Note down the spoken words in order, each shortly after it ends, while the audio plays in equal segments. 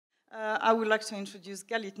I would like to introduce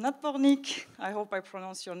Galith Nadbornik. I hope I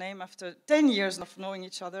pronounce your name after 10 years of knowing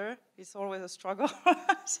each other. It's always a struggle.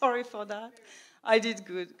 Sorry for that. I did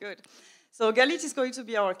good, good. So Galith is going to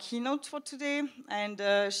be our keynote for today, and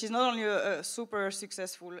she's not only a super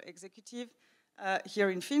successful executive here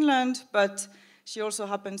in Finland, but she also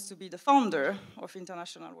happens to be the founder of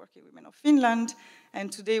International Working Women of Finland, and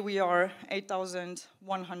today we are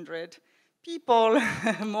 8,100 people,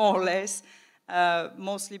 more or less,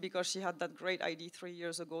 mostly because she had that great idea 3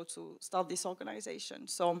 years ago to start this organization.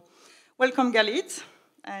 So welcome, Galith,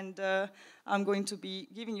 and I'm going to be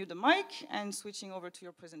giving you the mic and switching over to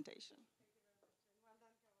your presentation.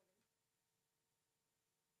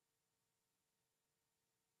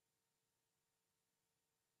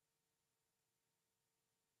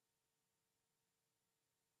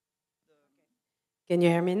 Can you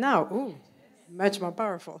hear me now? Ooh, much more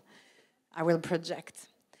powerful. I will project.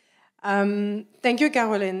 Thank you,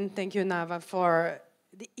 Caroline. Thank you, Nava, for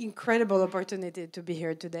the incredible opportunity to be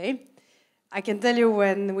here today. I can tell you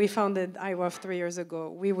when we founded IWWOF 3 years ago,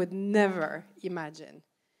 we would never imagine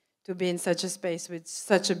to be in such a space with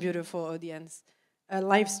such a beautiful audience, a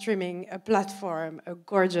live streaming, a platform, a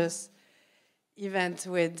gorgeous event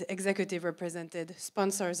with executive represented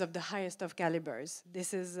sponsors of the highest of calibers.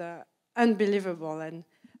 This is unbelievable, and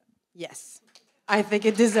yes, I think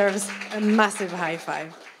it deserves a massive high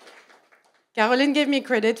five. Caroline gave me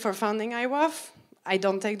credit for founding IWWOF. I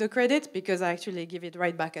don't take the credit because I actually give it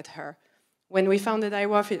right back at her. When we founded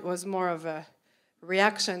IWWOF, it was more of a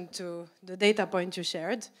reaction to the data point you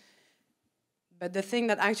shared. But the thing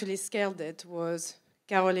that actually scaled it was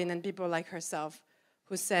Caroline and people like herself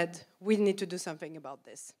who said, we need to do something about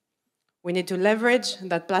this. We need to leverage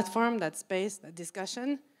that platform, that space, that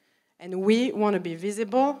discussion, and we want to be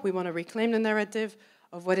visible. We want to reclaim the narrative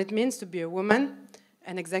of what it means to be a woman,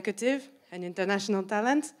 an executive, an international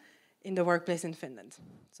talent in the workplace in Finland.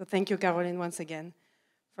 So thank you, Caroline, once again,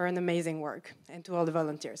 for an amazing work, and to all the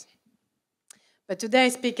volunteers. But today I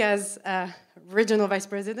speak as a regional vice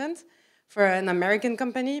president for an American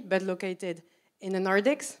company, but located in the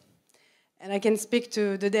Nordics. And I can speak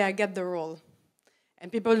to the day I get the role.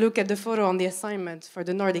 And people look at the photo on the assignment for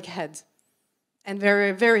the Nordic head, and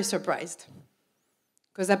very, very surprised,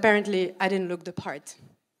 because apparently I didn't look the part.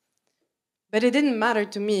 But it didn't matter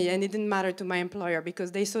to me, and it didn't matter to my employer,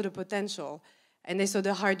 because they saw the potential, and they saw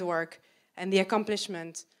the hard work, and the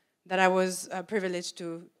accomplishment that I was privileged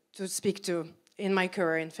to speak to in my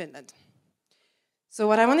career in Finland. So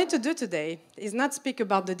what I wanted to do today is not speak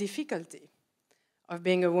about the difficulty of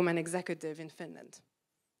being a woman executive in Finland.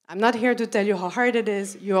 I'm not here to tell you how hard it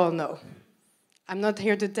is, you all know. I'm not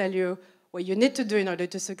here to tell you what you need to do in order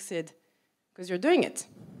to succeed, because you're doing it,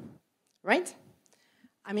 right?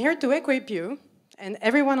 I'm here to equip you and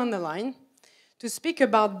everyone on the line to speak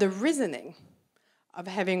about the reasoning of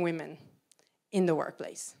having women in the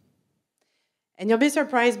workplace. And you'll be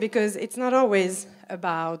surprised because it's not always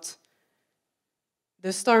about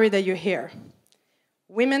the story that you hear.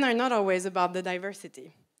 Women are not always about the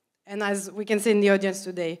diversity. And as we can see in the audience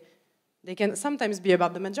today, they can sometimes be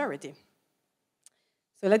about the majority.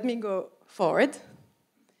 So let me go forward,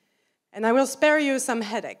 and I will spare you some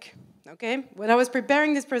headache, okay? When I was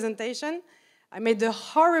preparing this presentation, I made the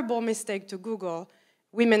horrible mistake to Google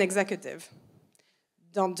women executive.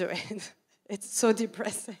 Don't do it. It's so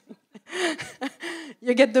depressing.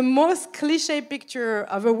 You get the most cliche picture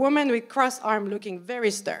of a woman with crossed arms looking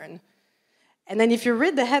very stern. And then if you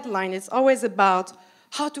read the headline, it's always about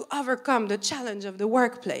how to overcome the challenge of the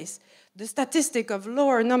workplace, the statistic of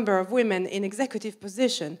lower number of women in executive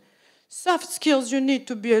position, soft skills you need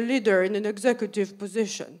to be a leader in an executive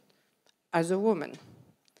position as a woman.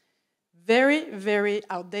 Very, very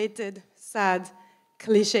outdated, sad,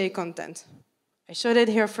 cliche content. I showed it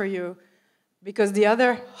here for you because the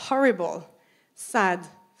other horrible, sad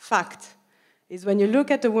fact is when you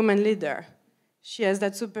look at a woman leader, she has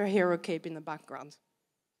that superhero cape in the background.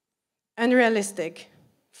 Unrealistic,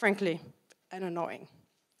 frankly, and annoying.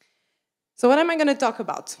 So what am I going to talk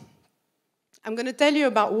about? I'm going to tell you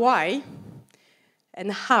about why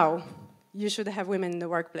and how you should have women in the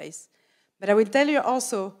workplace. But I will tell you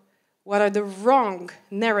also what are the wrong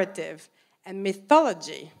narrative and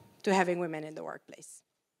mythology to having women in the workplace.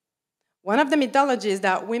 One of the mythologies is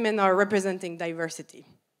that women are representing diversity.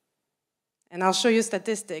 And I'll show you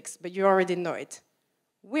statistics, but you already know it.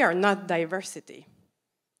 We are not diversity.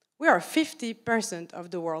 We are 50%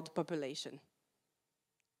 of the world population.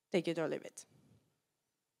 Take it or leave it.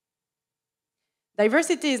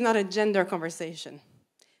 Diversity is not a gender conversation.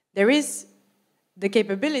 There is the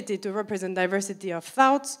capability to represent diversity of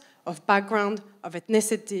thoughts, of background, of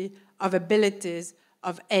ethnicity, of abilities,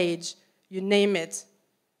 of age, you name it,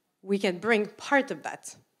 we can bring part of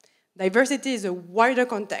that. Diversity is a wider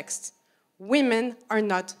context. Women are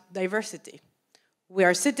not diversity. We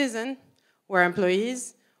are citizens, we're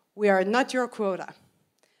employees, we are not your quota.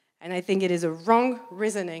 And I think it is a wrong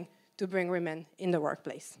reasoning to bring women in the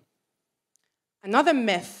workplace. Another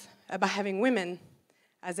myth about having women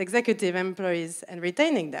as executive employees and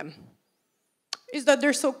retaining them is that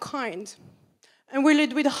they're so kind, and we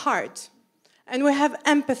lead with heart, and we have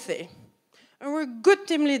empathy, and we're a good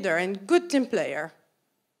team leader and good team player.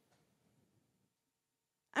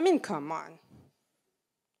 I mean, come on.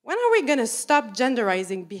 When are we gonna stop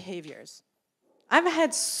genderizing behaviors? I've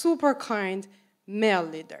had super kind male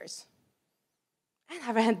leaders, and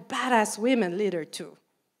I've had badass women leaders too.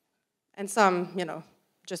 And some,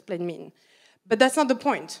 just plain mean. But that's not the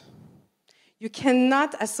point. You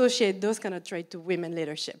cannot associate those kind of traits to women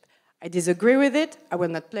leadership. I disagree with it, I will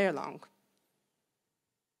not play along.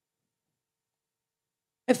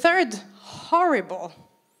 A third horrible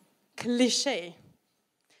cliche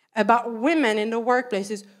about women in the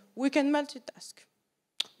workplace is we can multitask.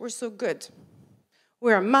 We're so good.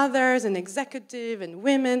 We are mothers and executive and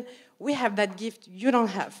women. We have that gift you don't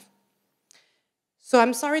have. So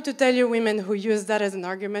I'm sorry to tell you women who use that as an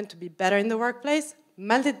argument to be better in the workplace,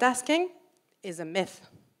 multitasking is a myth.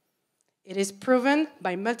 It is proven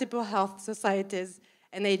by multiple health societies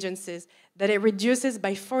and agencies that it reduces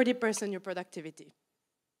by 40% your productivity.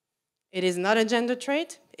 It is not a gender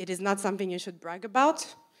trait, it is not something you should brag about,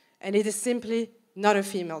 and it is simply not a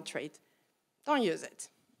female trait. Don't use it.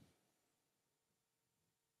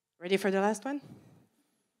 Ready for the last one?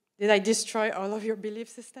 Did I destroy all of your belief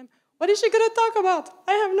system? What is she going to talk about?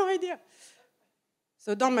 I have no idea.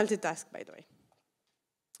 So don't multitask, by the way.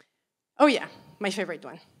 Oh yeah, my favorite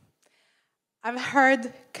one. I've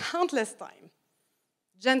heard countless times,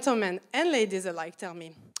 gentlemen and ladies alike tell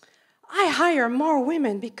me, I hire more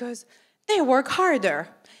women because they work harder.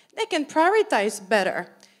 They can prioritize better.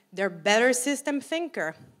 They're better system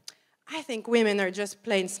thinker. I think women are just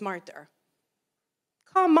plain smarter.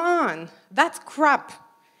 Come on, that's crap.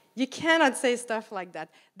 You cannot say stuff like that.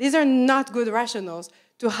 These are not good rationales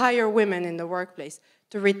to hire women in the workplace,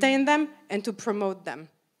 to retain them and to promote them.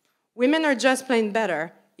 Women are just plain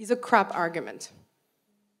better is a crap argument.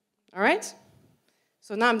 All right?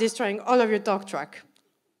 So now I'm destroying all of your talk track.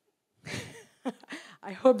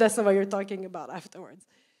 I hope that's not what you're talking about afterwards.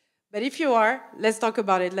 But if you are, let's talk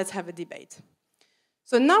about it, let's have a debate.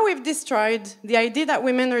 So now we've destroyed the idea that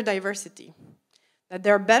women are diversity, that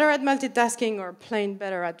they're better at multitasking or plain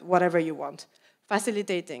better at whatever you want.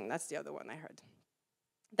 Facilitating, that's the other one I heard.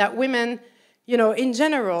 That women, in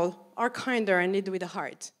general, are kinder and lead with the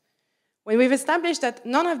heart. When we've established that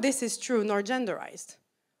none of this is true nor genderized,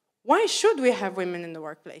 why should we have women in the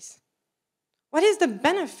workplace? What is the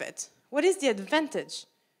benefit? What is the advantage?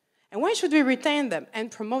 And why should we retain them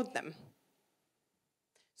and promote them?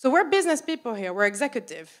 So we're business people here, we're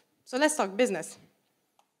executive. So let's talk business.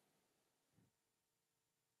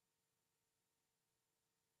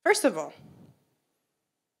 First of all,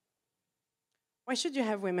 why should you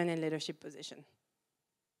have women in leadership position?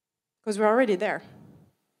 Because we're already there.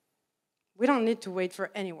 We don't need to wait for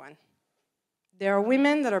anyone. There are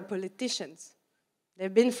women that are politicians.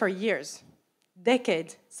 They've been for years,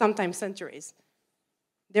 decades, sometimes centuries.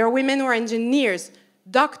 There are women who are engineers,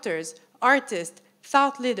 doctors, artists,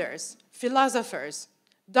 thought leaders, philosophers,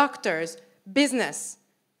 doctors, business,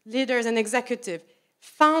 leaders and executive,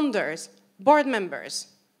 founders, board members.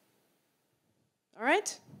 All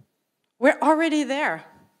right? We're already there.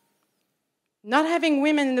 Not having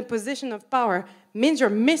women in the position of power means you're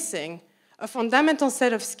missing a fundamental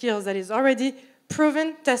set of skills that is already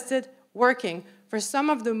proven, tested, working for some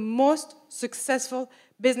of the most successful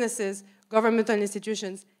businesses, governmental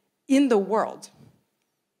institutions in the world.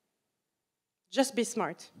 Just be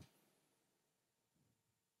smart.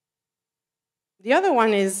 The other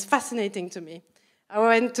one is fascinating to me. I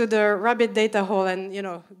went to the rabbit data hole and,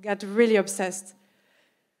 got really obsessed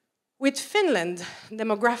with Finland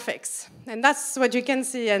demographics. And that's what you can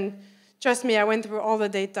see, and trust me, I went through all the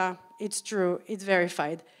data. It's true, it's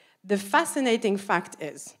verified. The fascinating fact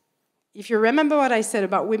is, if you remember what I said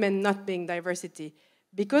about women not being diversity,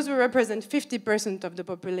 because we represent 50% of the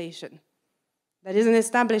population, that is an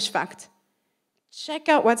established fact. Check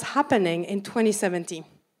out what's happening in 2017.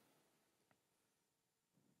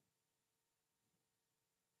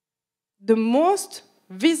 The most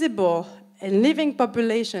visible and living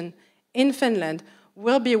population in Finland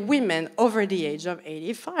will be women over the age of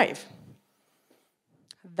 85.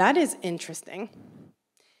 That is interesting.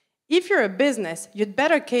 If you're a business, you'd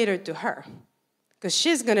better cater to her, because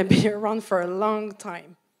she's going to be around for a long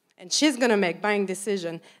time. And she's going to make buying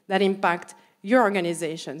decisions that impact your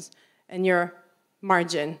organizations and your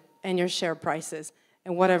margin and your share prices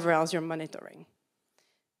and whatever else you're monitoring.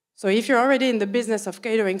 So if you're already in the business of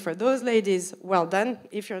catering for those ladies, well done.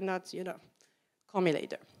 If you're not, you know, call me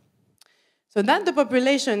later. So that the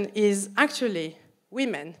population is actually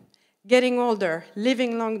women getting older,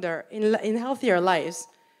 living longer, in healthier lives,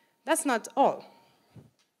 that's not all.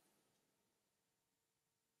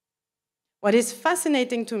 What is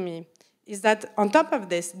fascinating to me is that on top of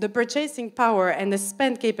this, the purchasing power and the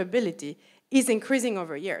spend capability is increasing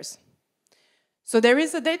over years. So there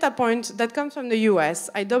is a data point that comes from the US.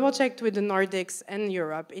 I double-checked with the Nordics and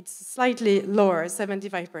Europe. It's slightly lower,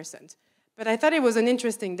 75%. But I thought it was an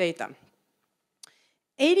interesting data.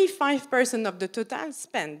 85% of the total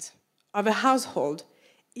spend of a household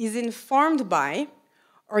is informed by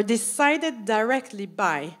or decided directly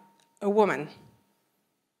by a woman.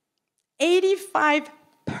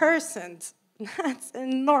 85%, that's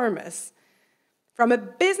enormous. From a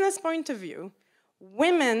business point of view,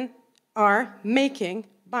 women are making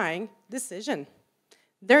buying decisions.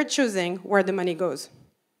 They're choosing where the money goes.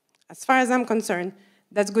 As far as I'm concerned,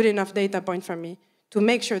 that's good enough data point for me to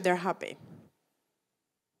make sure they're happy.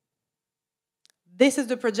 This is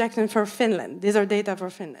the projection for Finland. These are data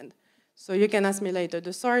for Finland. So you can ask me later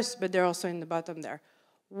the source, but they're also in the bottom there.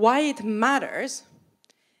 Why it matters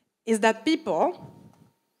is that people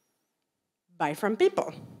buy from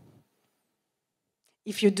people.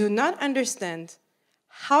 If you do not understand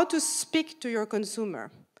how to speak to your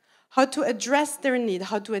consumer, how to address their need,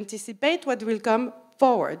 how to anticipate what will come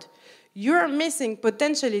forward, you're missing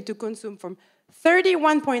potentially to consume from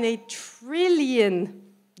 $31.8 trillion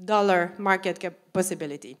market cap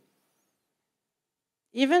possibility.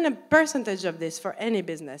 Even a percentage of this for any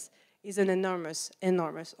business is an enormous,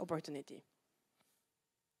 enormous opportunity.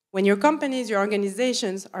 When your companies, your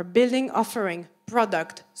organizations are building, offering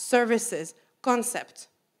product, services, concepts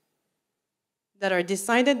that are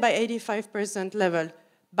decided by 85% level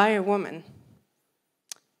by a woman,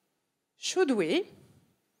 should we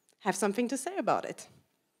have something to say about it?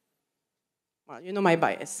 Well, you know my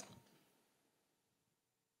bias.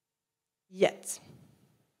 Yet.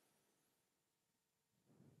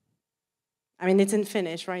 I mean, it's in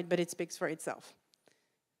Finnish, right? But it speaks for itself.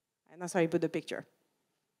 And that's why I put the picture.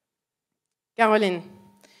 Caroline,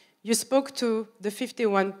 you spoke to the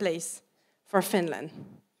 51st place for Finland.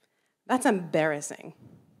 That's embarrassing.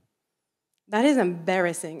 That is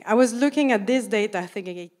embarrassing. I was looking at this data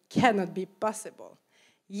thinking it cannot be possible.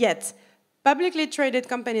 Yet, publicly traded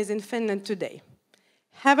companies in Finland today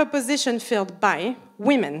have a position filled by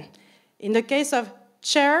women. In the case of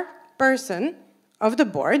chairperson of the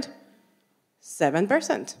board,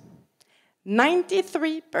 7%.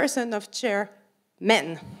 93% of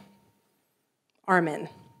chairmen are men.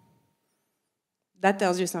 That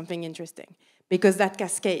tells you something interesting, because that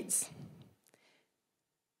cascades.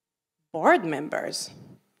 Board members,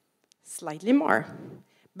 slightly more,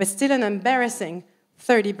 but still an embarrassing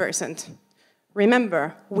 30%.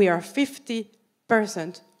 Remember, we are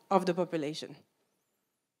 50% of the population.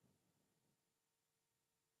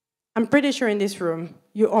 I'm pretty sure in this room,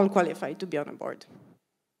 you all qualify to be on a board.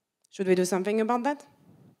 Should we do something about that?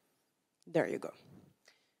 There you go.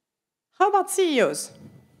 How about CEOs?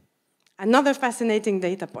 Another fascinating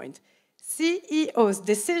data point. CEOs,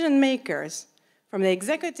 decision makers, from the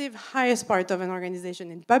executive highest part of an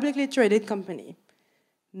organization in publicly traded company,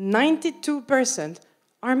 92%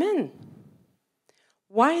 are men.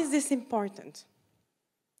 Why is this important?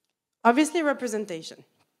 Obviously representation.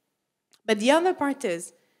 But the other part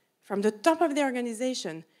is, from the top of the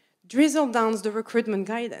organization, drizzle down the recruitment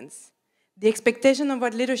guidance, the expectation of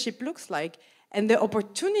what leadership looks like, and the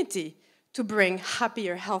opportunity to bring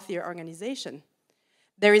happier, healthier organization.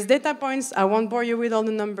 There is data points, I won't bore you with all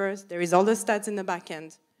the numbers, there is all the stats in the back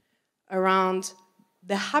end around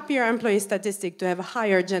the happier employee statistic to have a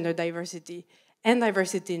higher gender diversity and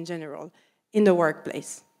diversity in general in the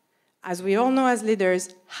workplace. As we all know as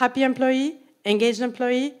leaders, happy employee, engaged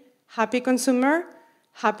employee, happy consumer,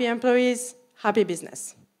 happy employees, happy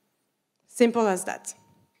business. Simple as that.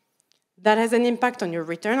 That has an impact on your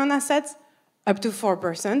return on assets, up to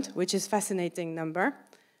 4%, which is a fascinating number,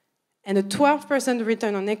 and a 12%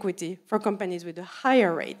 return on equity for companies with a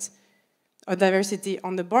higher rate of diversity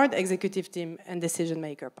on the board, executive team, and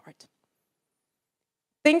decision-maker part.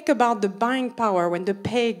 Think about the buying power when the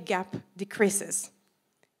pay gap decreases.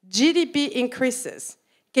 GDP increases.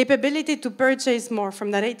 Capability to purchase more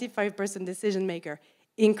from that 85% decision-maker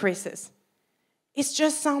increases. It's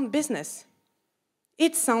just sound business.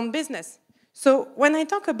 It's sound business. So when I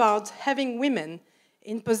talk about having women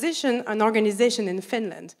in position an organization in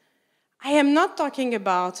Finland, I am not talking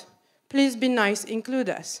about, please be nice, include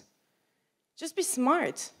us. Just be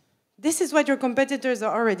smart. This is what your competitors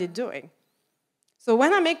are already doing. So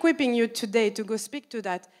when I'm equipping you today to go speak to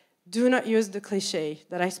that, do not use the cliche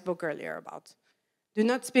that I spoke earlier about. Do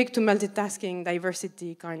not speak to multitasking,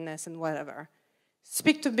 diversity, kindness, and whatever.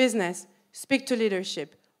 Speak to business, speak to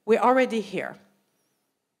leadership. We're already here.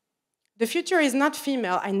 The future is not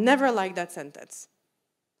female. I never liked that sentence.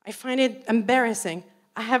 I find it embarrassing.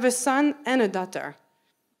 I have a son and a daughter.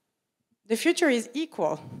 The future is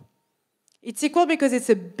equal. It's equal because it's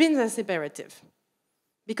a business imperative,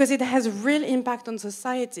 because it has real impact on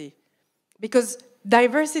society, because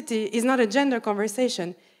diversity is not a gender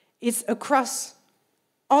conversation. It's across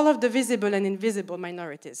all of the visible and invisible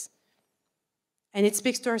minorities. And it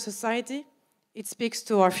speaks to our society, it speaks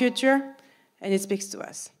to our future, and it speaks to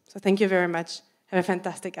us. So thank you very much. Have a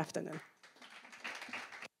fantastic afternoon.